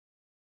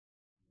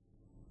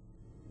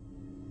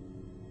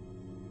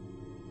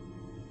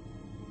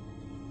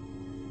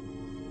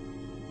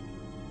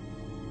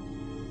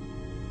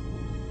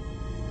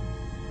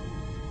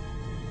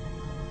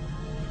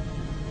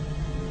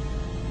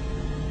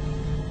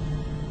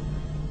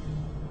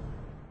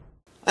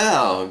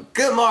Well,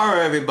 good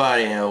morning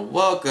everybody and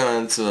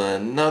welcome to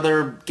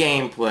another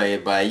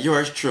gameplay by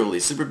yours truly,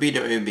 Super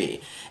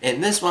BWB.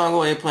 In this one I'm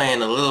going to be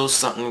playing a little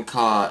something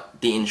called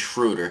The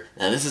Intruder.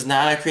 Now this is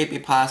not a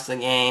creepypasta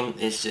game,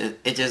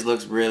 it just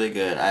looks really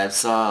good. I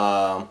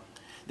saw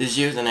this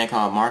username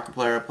called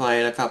Markiplier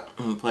played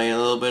a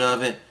little bit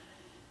of it,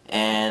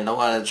 and I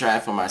wanted to try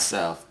it for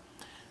myself.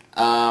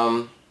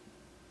 I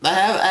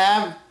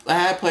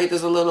have played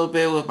this a little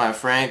bit with my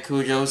friend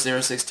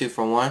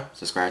CuJo06241.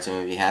 Subscribe to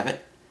him if you haven't.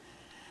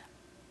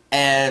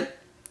 And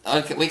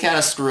okay, we kind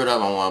of screwed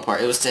up on one part.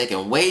 It was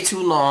taking way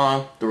too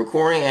long. The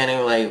recording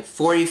ended like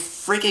 40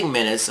 freaking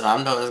minutes. So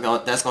I know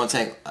that's gonna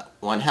take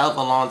one hell of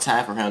a long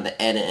time for him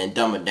to edit and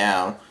dumb it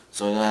down,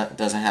 so he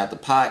doesn't have to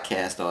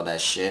podcast all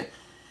that shit.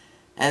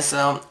 And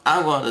so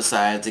I'm going to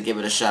decide to give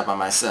it a shot by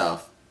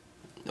myself.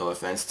 No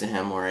offense to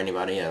him or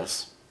anybody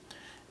else.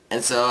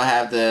 And so I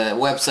have the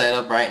website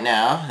up right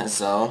now. And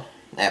so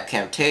I have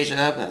Camtasia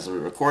up as we're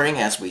recording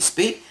as we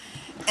speak.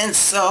 And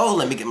so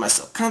let me get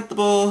myself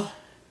comfortable.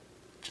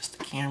 Just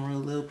the camera a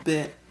little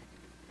bit.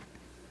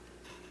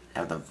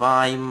 Have the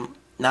volume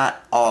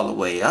not all the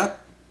way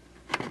up,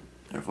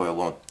 therefore it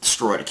won't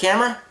destroy the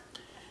camera.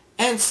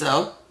 And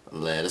so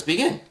let us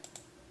begin.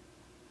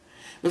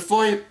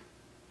 Before you,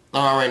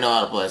 I already know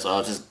how to play, so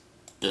I'll just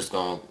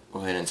gonna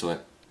go ahead into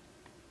it.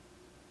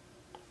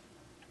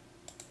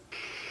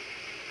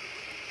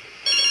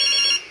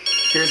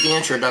 Here's the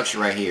introduction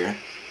right here.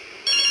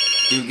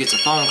 Dude gets a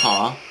phone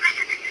call.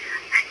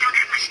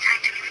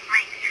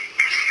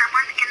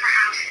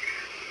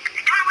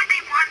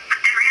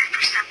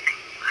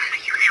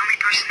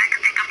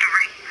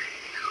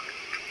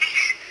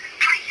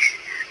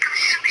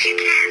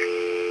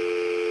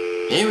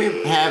 Here we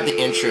have the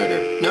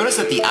intruder. Notice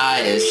that the eye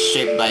is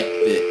shaped like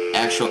the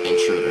actual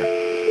intruder.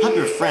 Help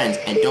your friends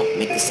and don't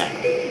make the sound.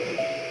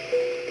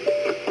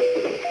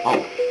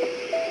 Oh.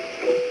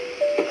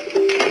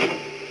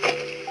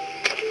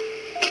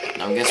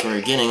 I guess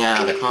we're getting out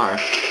of the car.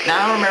 Now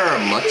I don't remember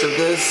much of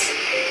this,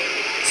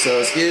 so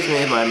excuse me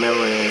if my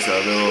memory is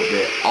a little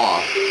bit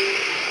off.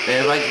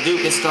 And if I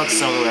do get stuck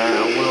somewhere,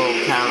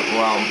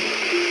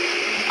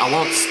 I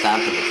won't stop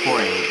the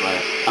recording, but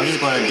I'm just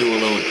going to do a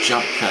little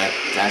jump cut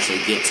to actually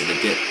get to the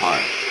good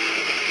part.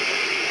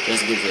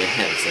 Just gives you a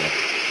heads up.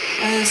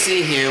 And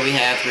see here, we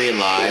have 3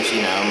 lives,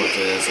 you know, which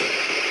is,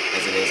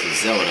 as it is with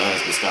Zelda,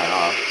 as we start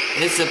off.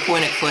 It's a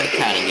point-and-click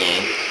kind of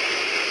game.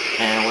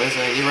 And what is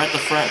it? You're at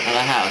the front of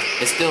the house.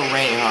 It's still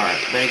raining hard.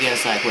 Better get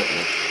inside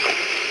quickly.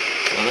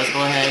 So let's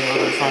go ahead and go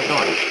to the front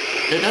door.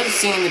 There doesn't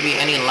seem to be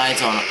any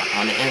lights on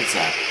the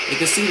inside. You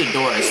can see the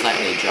door is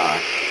slightly ajar.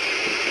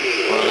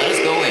 Well, let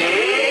us go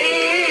in.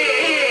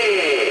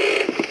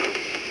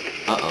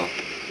 Uh-oh.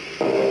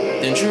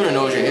 The intruder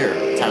knows you're here.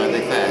 Time to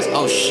think fast.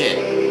 Oh, shit.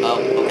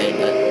 Oh, okay.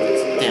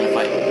 Stand and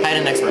fight. Hide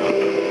in the next room.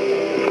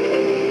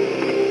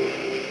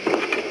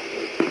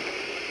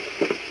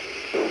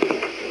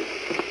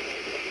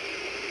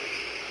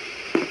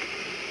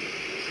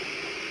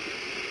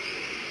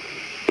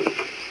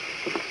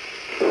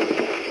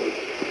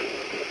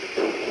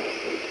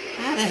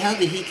 How the hell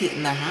did he get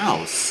in the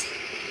house?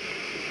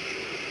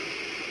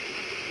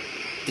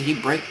 Did he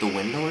break the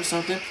window or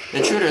something? The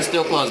intruder is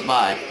still close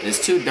by. It's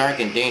too dark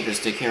and dangerous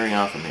to carry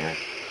on from here.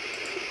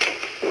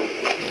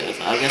 Yeah,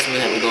 so I guess we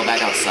have to go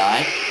back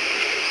outside.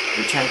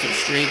 Return to the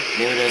street.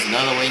 Maybe there's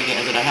another way you can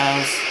enter the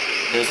house.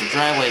 There's a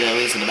driveway that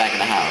leads to the back of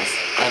the house.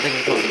 I think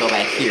we're supposed to go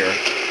back here.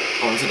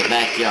 Go into the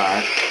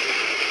backyard.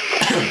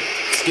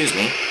 Excuse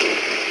me.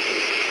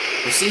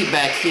 Proceed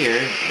back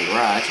here, the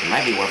garage. It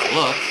might be worth a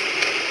look.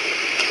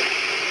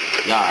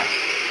 Yard.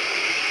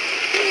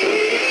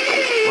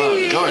 Well,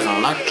 the door's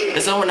unlocked.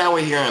 And so now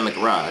we're here in the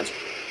garage.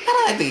 I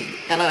like the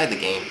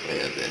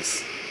gameplay of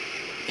this.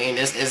 And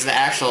this is the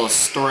actual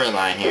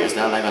storyline here. It's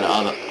not like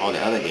all the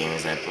other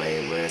games I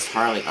played, where it's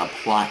hardly a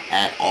plot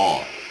at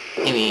all.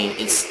 I mean,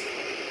 it's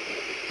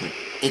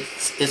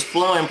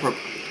flowing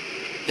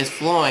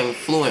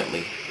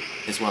fluently.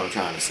 Is what I'm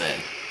trying to say.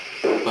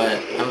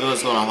 But I'm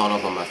just gonna hold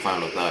off on my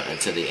final thought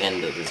until the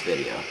end of this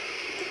video.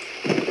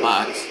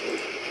 Box.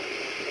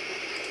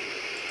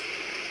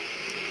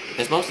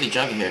 It's mostly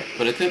junk in here,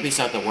 but it could be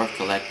something worth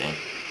collecting.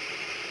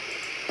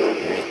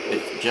 Here's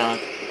bits of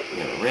junk. We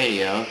have a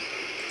radio.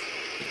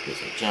 Here's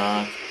bits of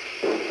junk.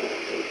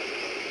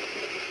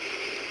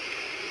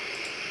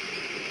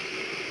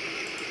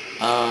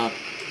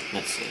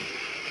 Let's see.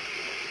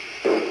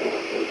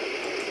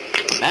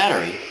 A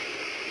battery.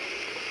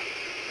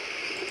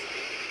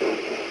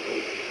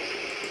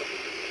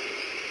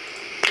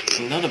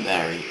 Another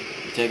battery.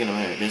 You're taking a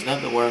minute. There's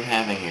nothing worth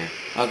having here.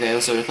 Okay,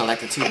 so we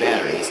collected 2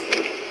 batteries.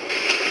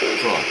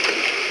 Cool.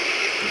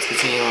 Let's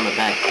continue on the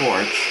back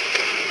porch.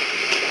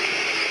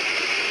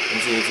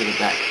 Let's go to the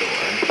back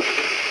door.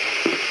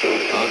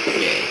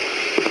 Okay.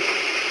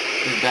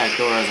 This back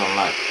door is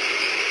unlocked.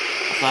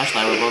 A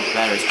flashlight with both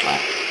batteries flat.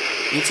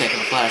 You taking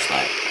a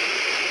flashlight.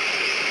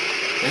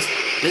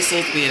 This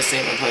seems to be a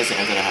safer place to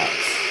enter the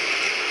house.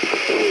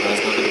 So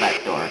let's go to the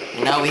back door.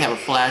 And now we have a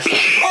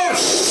flashlight. Oh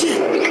shit!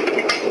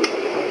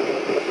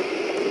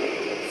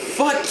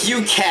 Fuck Fuck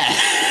you, cat.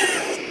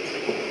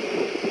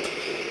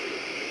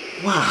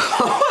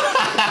 Wow.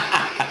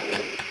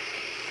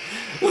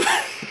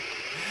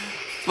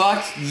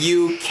 Fuck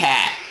you,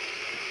 cat.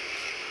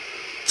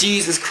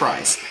 Jesus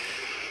Christ.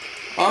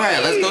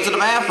 Alright, let's go to the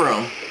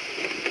bathroom.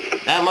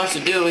 Not much to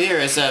do here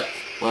except,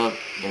 well,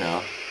 you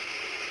know.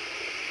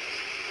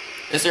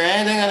 Is there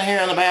anything in here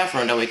in the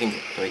bathroom that we can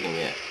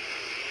get?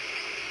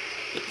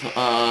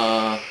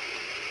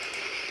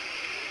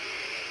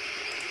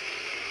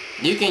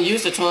 You can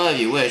use the toilet if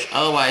you wish,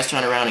 otherwise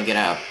turn around and get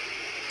out.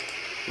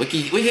 We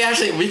can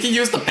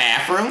use the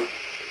bathroom?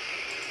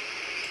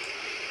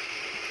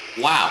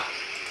 Wow.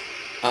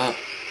 Jesus,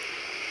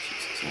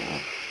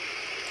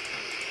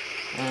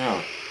 I don't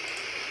know.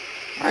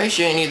 Are you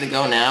sure you need to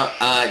go now?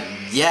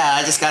 Yeah,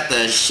 I just got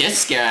the shit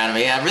scare out of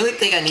me. I really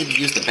think I need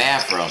to use the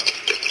bathroom.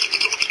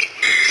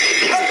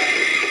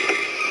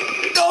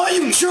 Oh,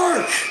 you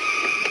jerk!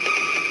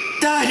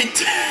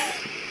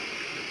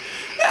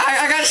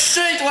 I got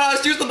shanked when I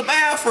was using the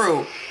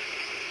bathroom!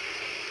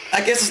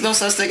 I guess there's no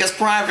such thing as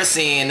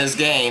privacy in this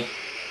game.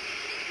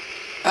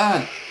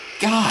 God.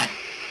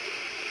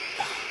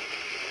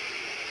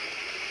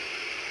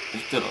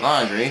 Let's do the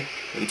laundry.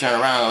 We can turn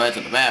around and go back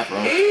to the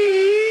bathroom.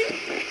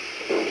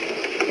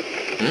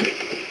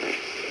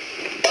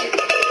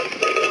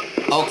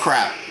 Oh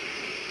crap.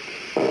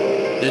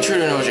 The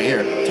intruder knows you're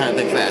here. Time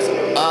to think fast.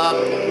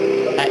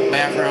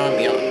 Bathroom,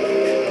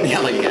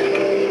 yell again.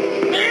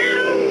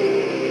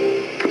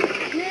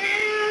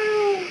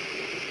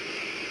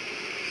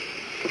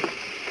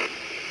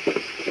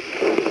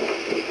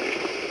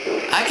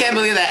 I can't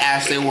believe that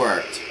actually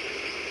worked.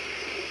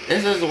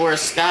 This is where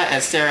Scott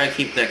and Sarah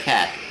keep their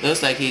cat.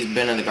 Looks like he's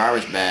been in the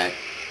garbage bag.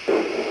 No,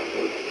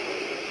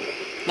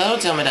 don't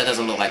tell me that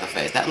doesn't look like a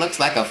face. That looks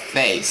like a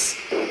face.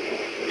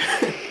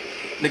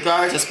 The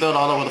garbage is spilled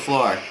all over the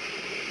floor.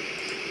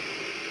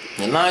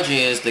 The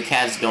laundry is the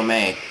cat's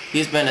domain.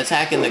 He's been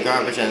attacking the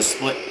garbage and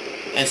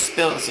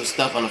spilled some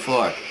stuff on the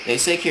floor. They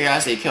say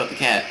curiosity killed the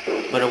cat,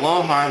 but it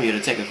won't harm you to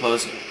take a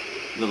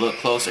look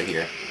closer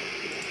here.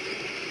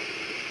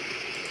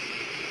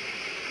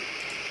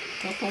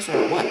 Look closer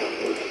at what?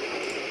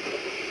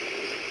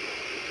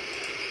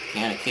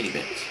 Can of kitty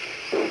bits.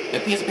 A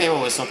piece of paper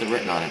with something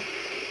written on it.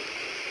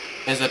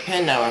 There's a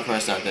pen network or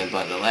something,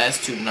 but the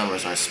last two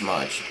numbers are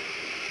smudged.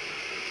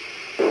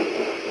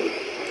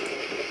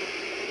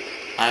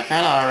 I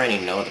kinda already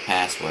know the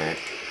password.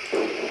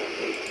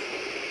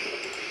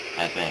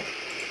 I think.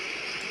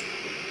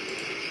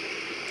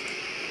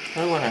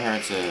 I wouldn't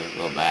hurt to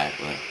go back,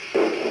 but...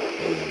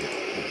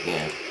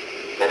 yeah.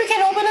 Maybe we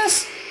can't open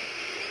this?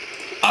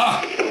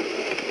 Ah!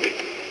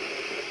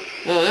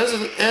 No, this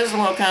is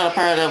one kind of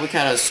part that we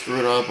kind of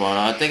screwed up on.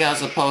 I think I was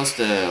supposed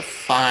to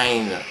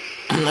find...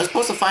 I was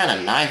supposed to find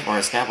a knife or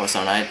a scalpel or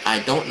something. I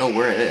don't know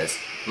where it is.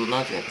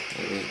 Nothing.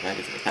 Maybe back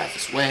into the path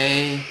this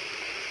way.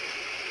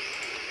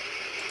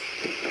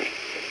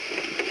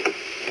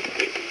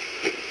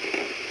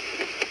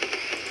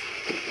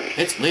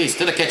 It leads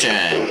to the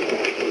kitchen.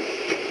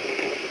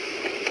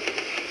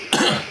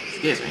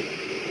 Excuse me.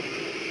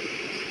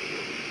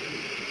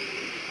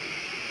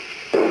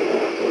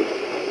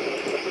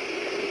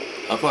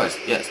 Of course,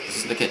 yes, this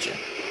is the kitchen.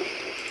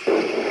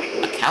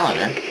 A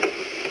calendar?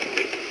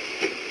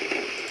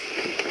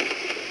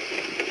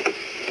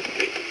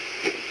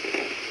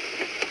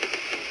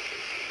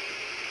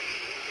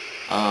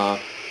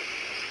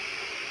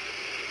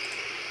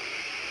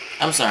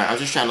 I'm sorry, I'm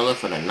just trying to look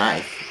for the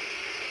knife.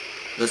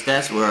 Because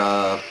that's where,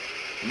 a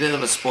bit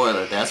of a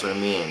spoiler, that's where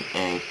me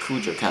and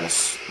CuJo kind of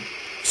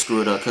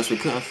screwed up, because we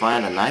couldn't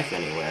find a knife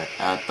anywhere.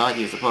 I thought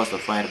you were supposed to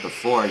find it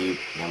before you...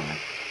 Never mind.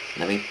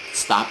 Let me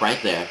stop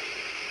right there.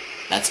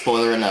 That's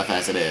spoiler enough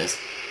as it is.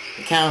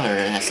 The calendar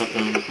has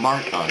something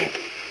marked on it.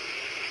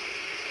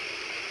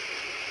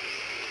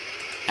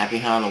 Happy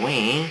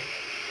Halloween.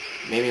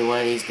 Maybe one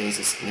of these days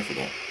is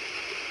significant.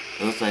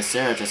 It looks like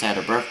Sarah just had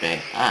her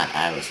birthday. Ah,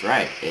 I was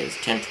right. It is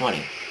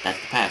 10/20. That's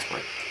the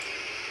password.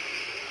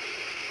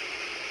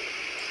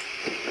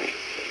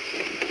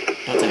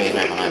 Don't tell me he's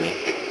right behind me.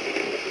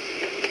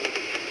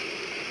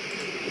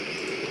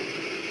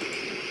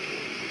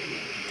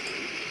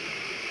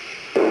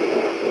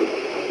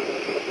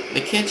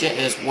 The kitchen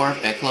is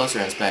worth a closer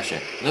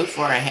inspection. Look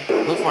for a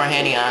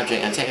handy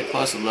object and take a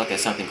closer look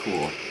at something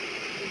cool.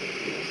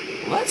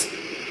 What?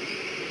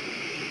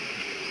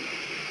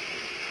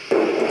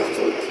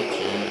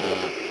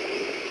 Kitchen,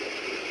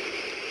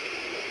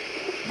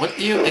 what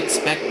do you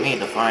expect me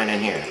to find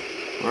in here?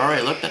 We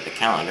already looked at the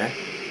calendar.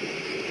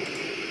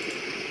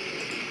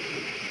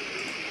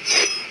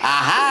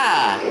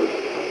 Aha!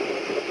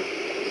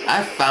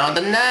 I found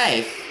a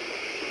knife!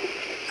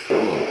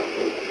 Cool.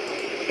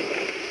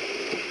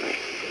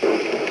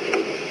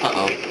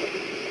 Uh-oh.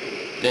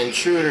 The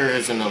intruder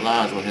is in the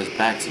lounge with his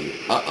back to you.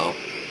 Uh-oh.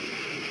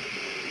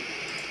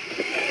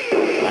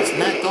 Let's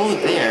not go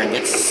there and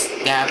get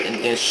stabbed and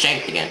get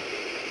shanked again.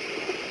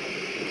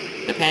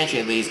 The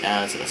pantry leads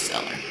down into the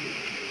cellar.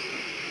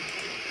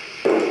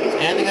 Is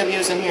there anything of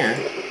use in here?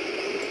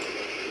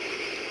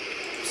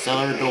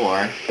 Cellar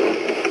door.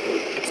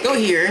 Let's go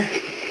here.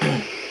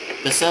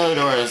 The cellar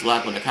door is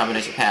locked with a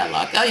combination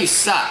padlock. Oh, you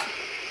suck!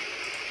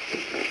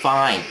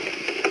 Fine.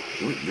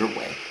 Do it your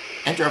way.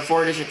 Enter a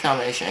 4-digit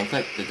combination and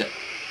click the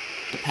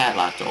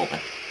padlock to open.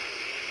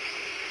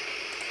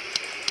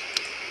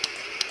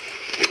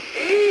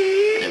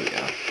 There we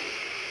go.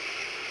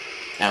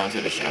 Down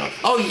into the shadows.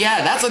 Oh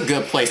yeah, that's a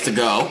good place to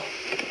go.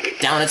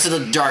 Down into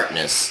the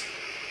darkness.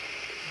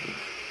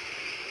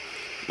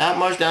 Not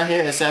much down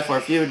here except for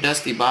a few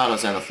dusty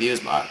bottles and a fuse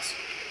box.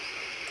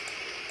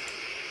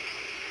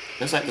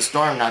 Looks like the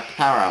storm knocked the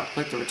power out.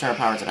 Click to return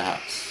power to the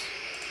house.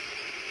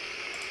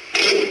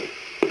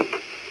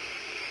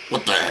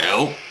 What the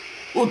hell?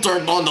 Who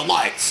turned on the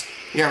lights?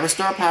 You have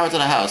restored power to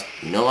the house.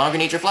 You no longer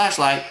need your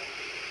flashlight.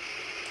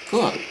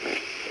 Cool.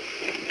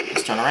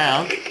 Let's turn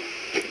around.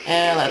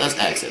 And let us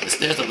exit. The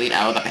stairs that lead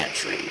out of the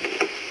pantry.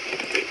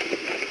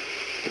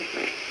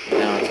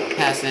 Down to the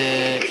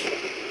passage.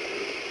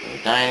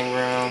 The dining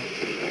room.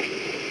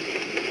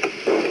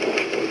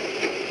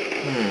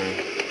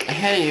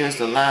 Ahead of you is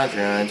the lounge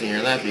room, and to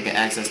your left you can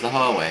access the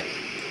hallway.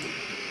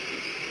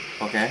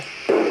 Okay.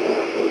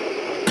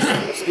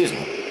 Excuse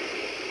me.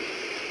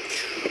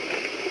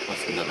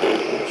 What's in the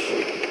lounge?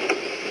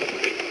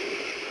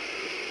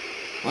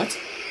 What?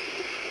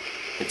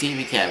 The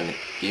TV cabinet.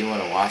 Do you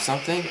want to watch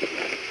something?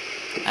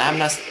 I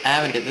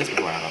haven't did this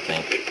before, I don't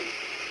think.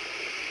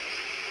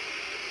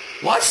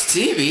 Watch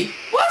TV?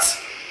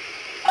 What?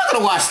 I'm not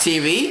gonna watch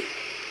TV.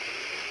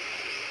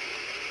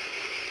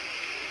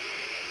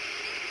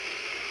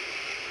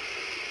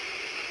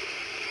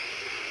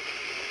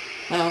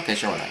 Oh, okay,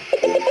 sure, why not?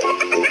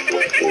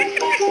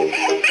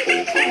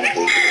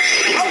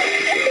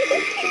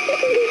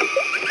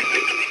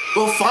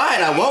 Well,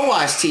 fine, I won't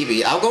watch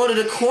TV. I'll go to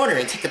the corner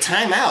and take a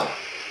time out.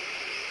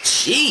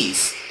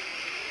 Jeez.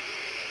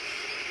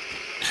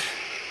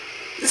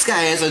 This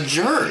guy is a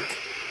jerk.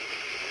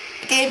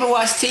 I can't even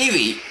watch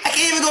TV. I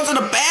can't even go to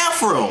the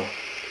bathroom.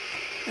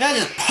 The guy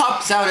just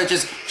pops out and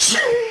just...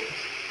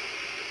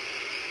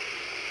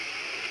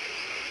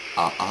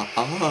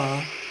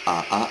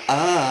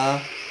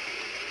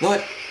 You know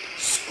what?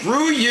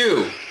 Screw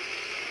you!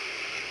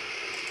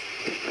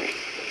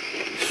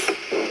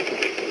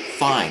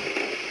 Fine.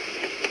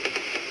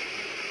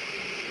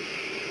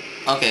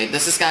 Okay,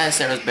 this is guy in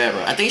Sarah's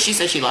bedroom. I think she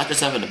said she locked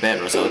herself in the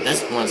bedroom, so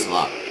this one's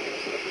locked.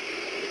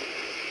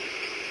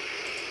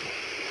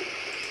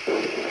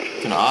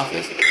 To the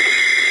office.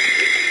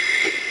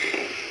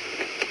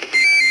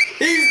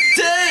 He's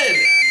dead!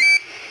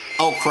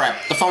 Oh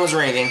crap, the phone's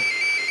ringing.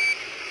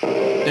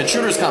 The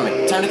intruder's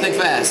coming. Time to think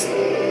fast.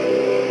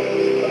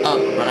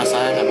 Oh, run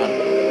outside,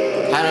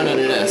 hide under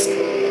the desk.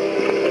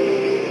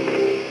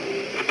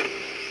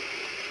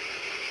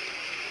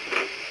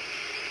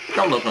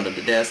 Don't look under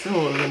the desk.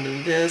 Don't look under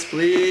the desk,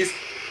 please.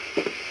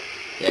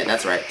 Yeah,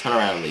 that's right. Turn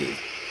around and leave.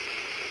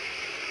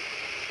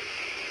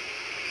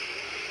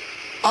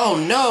 Oh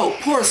no,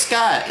 poor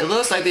Scott. It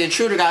looks like the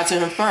intruder got to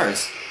him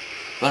first.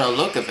 But on the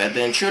look of it,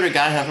 the intruder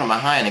got him from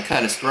behind and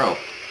cut his throat.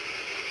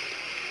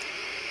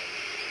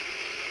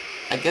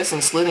 I guess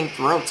in slitting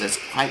throats is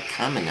quite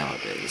common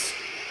nowadays.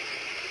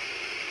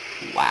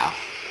 Wow.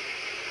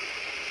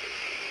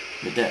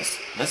 The desk.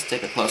 Let's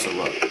take a closer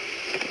look.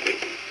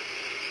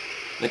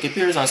 The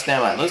computer's on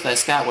standby. It looks like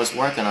Scott was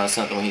working on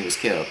something when he was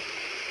killed.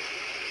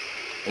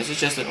 This is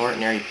just an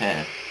ordinary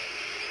pen.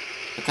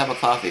 The cup of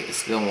coffee is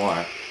still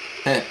warm.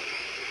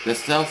 The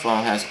cell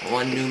phone has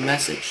one new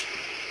message.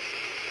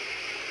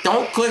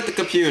 Don't click the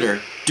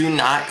computer. Do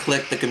not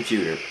click the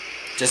computer.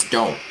 Just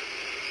don't.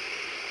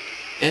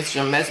 It's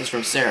your message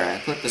from Sarah.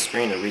 Click the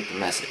screen to read the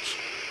message.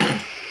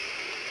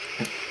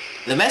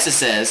 The message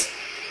says,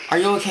 "Are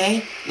you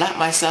okay? Lock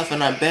myself in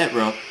my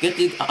bedroom. Get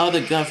the other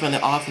gun from the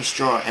office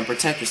drawer and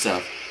protect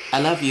yourself. I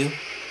love you.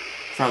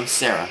 From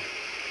Sarah."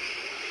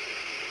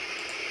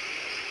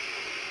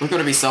 We're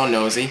gonna be so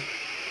nosy.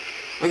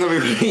 We're gonna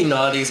be reading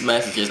all these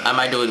messages. I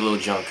might do a little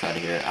jump cut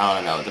here. I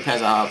don't know. It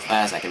depends on how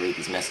fast I can read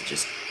these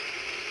messages.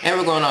 And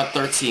we're going on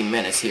 13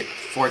 minutes here.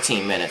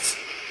 14 minutes.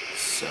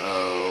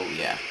 So,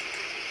 yeah.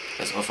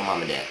 Let's go for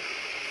Mom and Dad.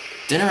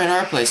 Dinner at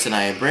our place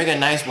tonight. Bring a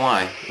nice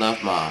wine.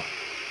 Love, Mom.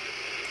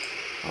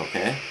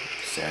 Okay.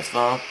 Sarah's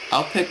phone.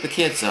 I'll pick the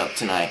kids up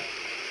tonight.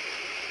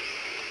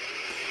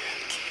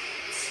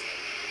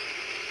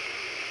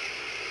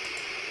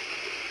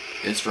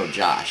 It's from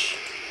Josh.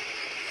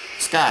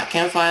 Scott,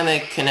 can't find the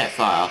Connect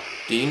file.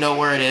 Do you know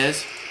where it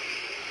is?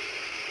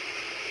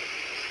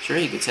 Sure,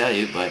 he could tell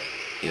you, but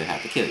he would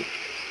have to kill you.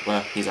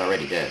 Well, he's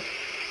already dead.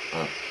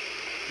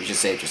 You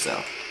just saved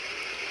yourself.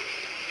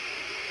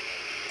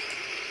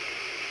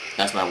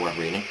 That's not worth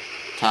reading.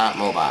 Top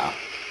Mobile.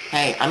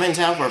 Hey, I'm in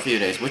town for a few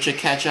days. We should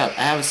catch up.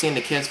 I haven't seen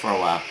the kids for a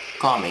while.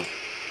 Call me.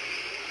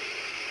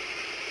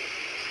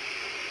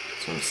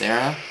 It's from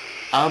Sarah.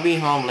 I'll be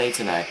home late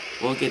tonight.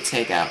 We'll get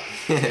takeout.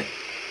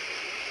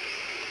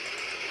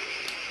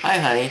 Hi,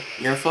 honey.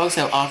 Your folks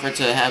have offered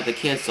to have the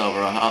kids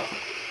over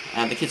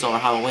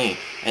Halloween.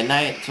 At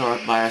night,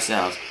 by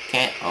ourselves.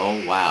 Can't.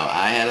 Oh wow!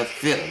 I had a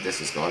feeling this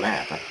was going to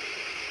happen.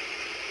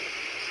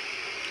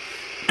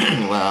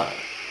 Well,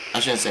 I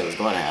shouldn't say what's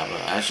going to happen.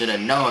 I should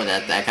have known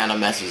that that kind of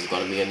message is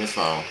going to be in this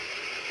phone.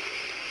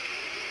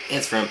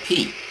 It's from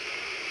Pete.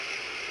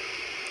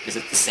 Is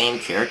it the same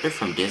character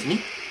from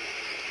Disney?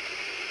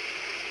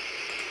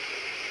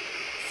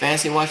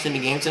 Fancy watching the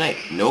game tonight?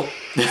 Nope.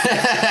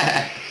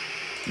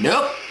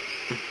 Nope.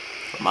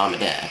 For Mom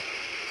and Dad.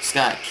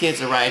 Scott,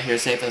 kids are right here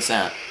safe and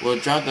sound. We'll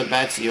drop them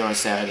back to you on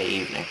Saturday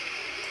evening.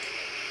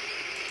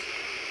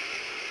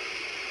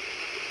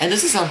 And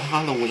this is on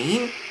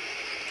Halloween?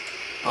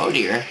 Oh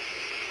dear.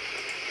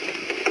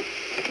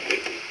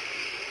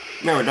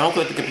 Remember, don't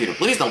click the computer.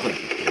 Please don't click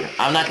the computer.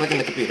 I'm not clicking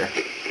the computer.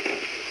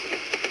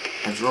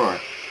 A drawer.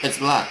 It's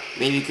locked.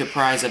 Maybe you could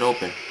prise it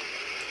open.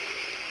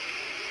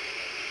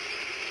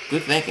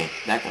 Good thinking.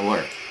 That can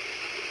work.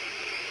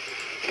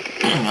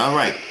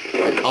 Alright.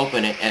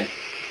 Open it and...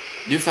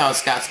 You found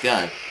Scott's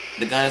gun.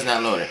 The gun is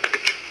not loaded.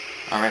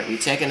 Alright,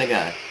 we've taken the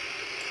gun.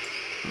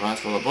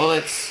 Box full of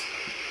bullets.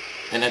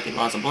 An empty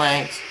box of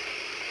blanks.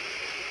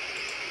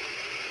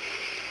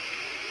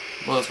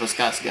 Bullets for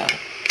Scott's gun.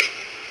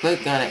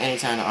 Click gun at any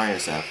time to arm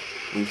yourself.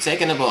 We've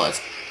taken the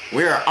bullets.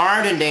 We are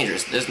armed and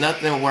dangerous. There's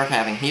nothing worth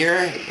having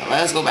here. Now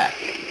let us go back.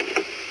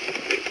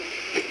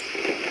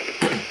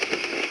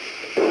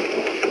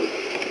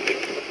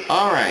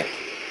 Alright.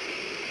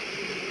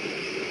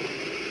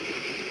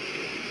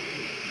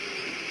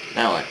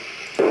 Now what?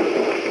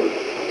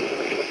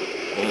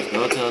 Let's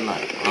go to the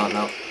night. Oh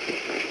no.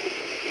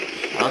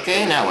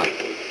 Okay, now what?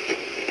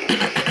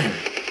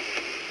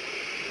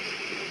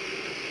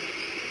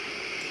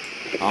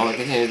 Hallway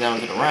continues down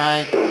to the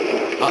right.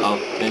 Uh-oh.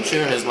 The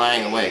intruder is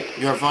lying awake.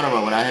 You are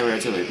vulnerable without heavy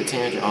artillery.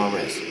 Continue at your own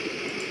risk.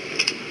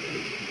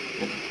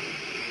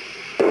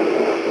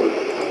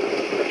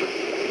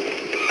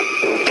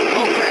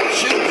 Oh crap,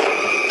 shoot!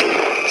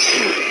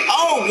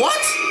 Oh,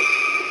 what?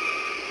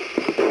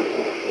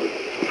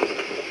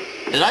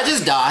 Did I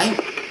just die?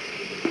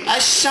 I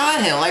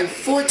shot him like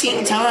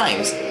 14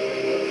 times.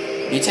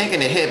 You're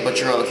taking a hit, but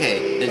you're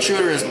okay. The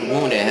intruder is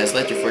wounded and has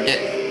left you for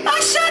dead. I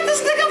shot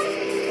this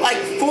nigga like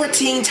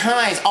 14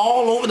 times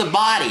all over the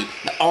body.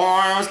 The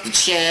arms, the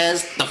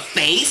chest, the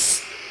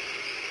face.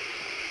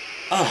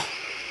 Ugh.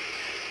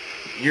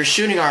 Your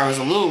shooting arm is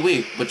a little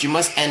weak, but you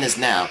must end this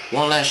now.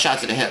 One last shot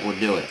to the head will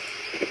do it.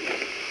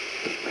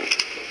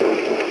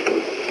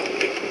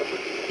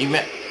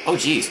 Oh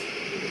jeez.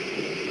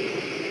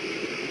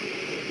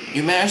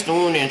 You managed to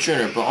wound the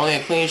intruder, but only a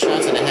clean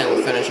shot to the head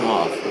will finish him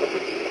off.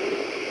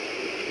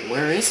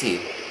 Where is he?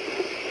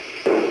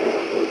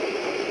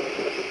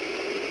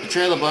 The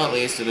trail of blood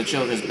leads to the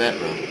children's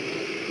bedroom.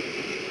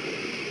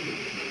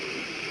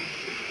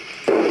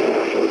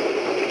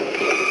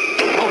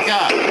 Oh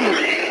god!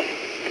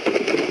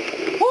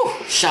 Whew!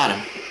 Shot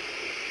him.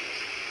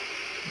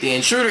 The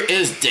intruder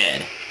is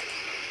dead.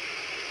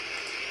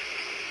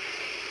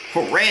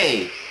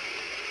 Hooray!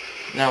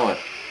 Now what?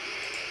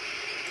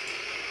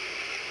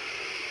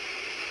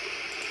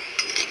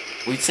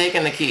 We've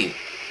taken the key.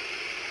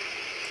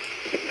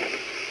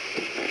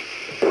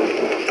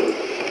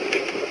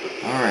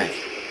 Alright.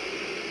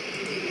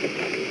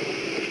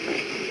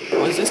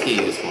 What is this key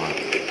used for?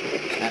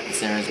 It's not the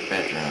Sarah's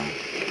bedroom.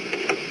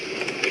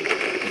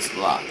 It's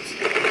locked.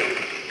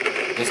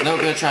 There's no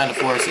good trying to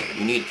force it.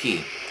 You need a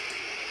key.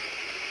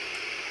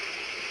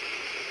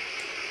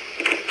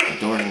 The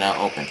door is now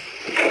open.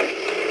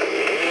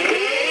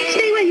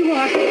 Stay where you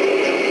are.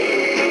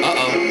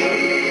 Uh-oh.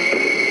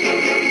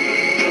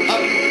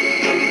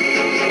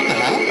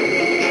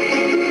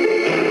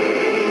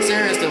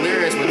 Sarah is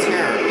delirious with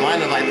terror,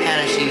 blinded by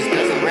panic. She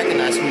doesn't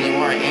recognize who you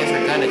are and aims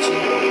her gun at you.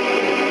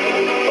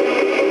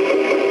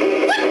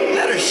 What?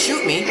 Let her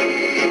shoot me?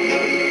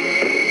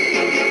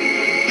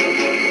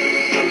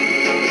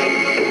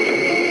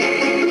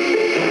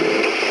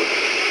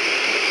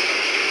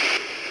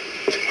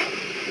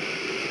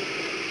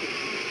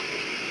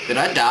 Did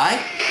I die?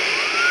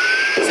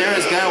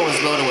 Sarah's gun was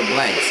loaded with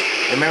blanks.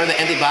 Remember the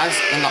empty box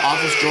in the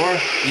office drawer?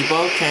 You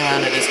both came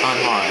out of this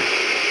unharmed.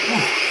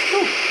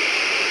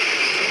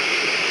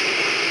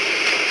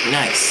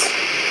 Nice.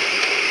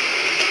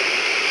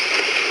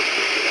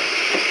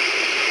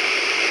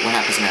 What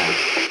happens now?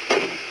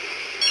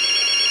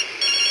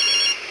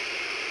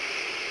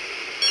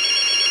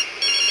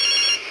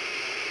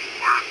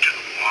 Worked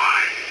and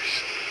wise.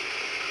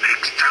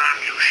 Next time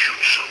you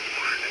shoot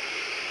someone,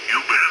 you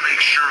better make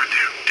sure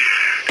they're dead.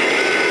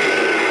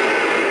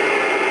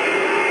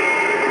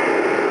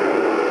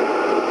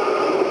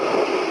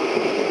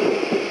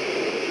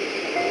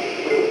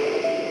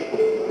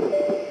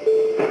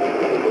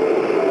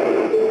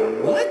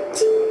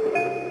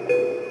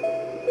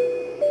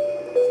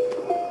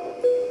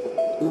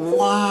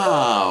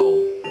 Wow.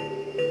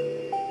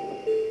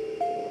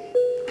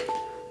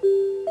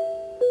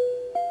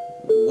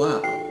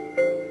 Wow.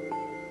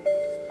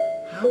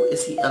 How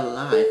is he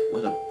alive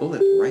with a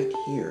bullet right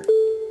here?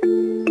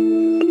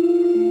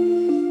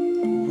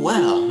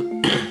 Well.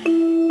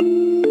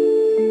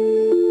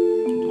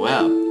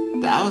 Well,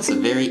 that was a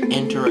very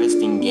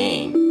interesting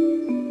game.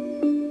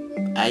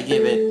 I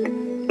give it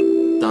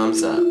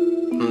thumbs up.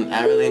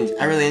 I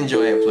really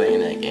enjoyed playing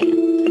that game.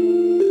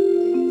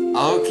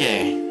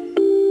 Okay.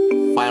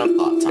 Final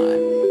thought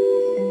time.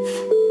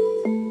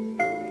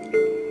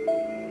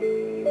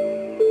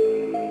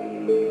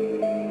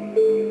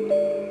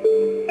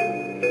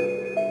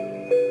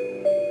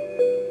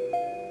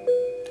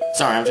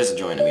 Sorry, I'm just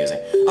enjoying the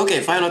music.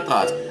 Okay, final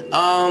thoughts.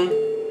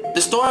 The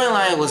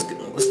storyline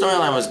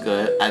was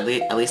good. At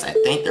least I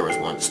think there was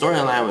one. The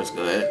storyline was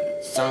good.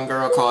 Some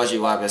girl calls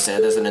you up and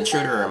said, "There's an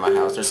intruder in my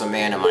house. There's a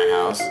man in my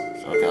house.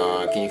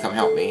 So can you come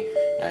help me?"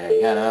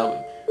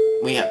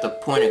 We have to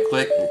point and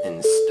click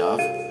and stuff.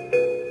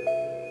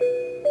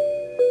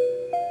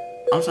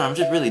 I'm sorry, I'm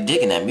just really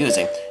digging that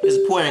music. It's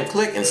point and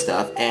click and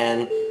stuff,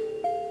 and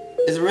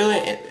it's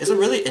a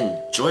really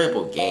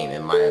enjoyable game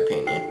in my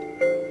opinion.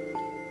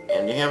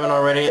 And if you haven't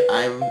already,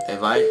 I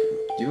advise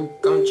you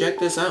come check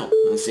this out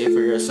and see it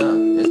for yourself.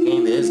 This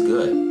game is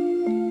good.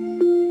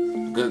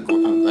 Good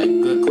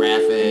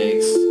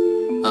graphics.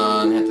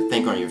 You have to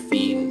think on your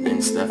feet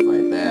and stuff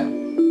like that.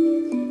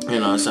 You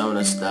know, some of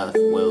the stuff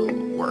will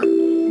work.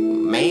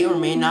 May or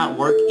may not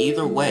work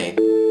either way.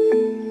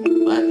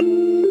 But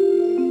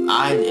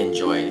I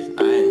enjoy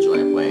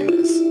playing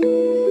this.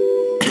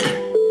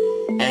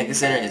 And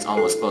considering it's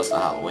almost close to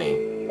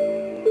Halloween,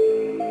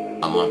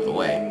 a month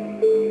away.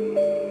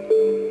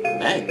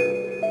 Hey,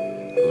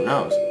 who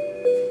knows?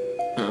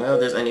 Well, if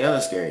there's any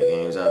other scary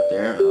games out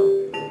there,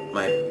 I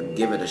might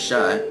give it a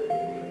shot.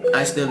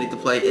 I still need to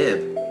play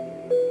Ib.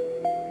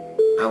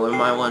 I wouldn't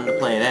mind wanting to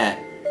play that.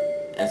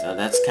 And so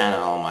that's kind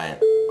of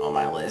on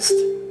my list.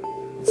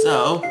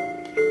 So,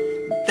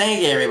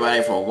 thank you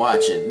everybody for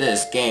watching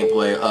this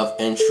gameplay of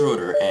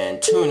Intruder,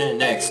 and tune in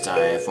next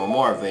time for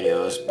more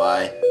videos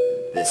by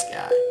this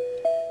guy.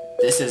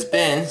 This has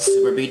been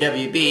Super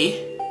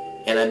BWB,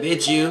 and I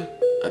bid you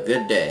a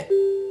good day.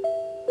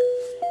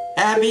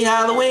 Happy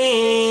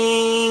Halloween!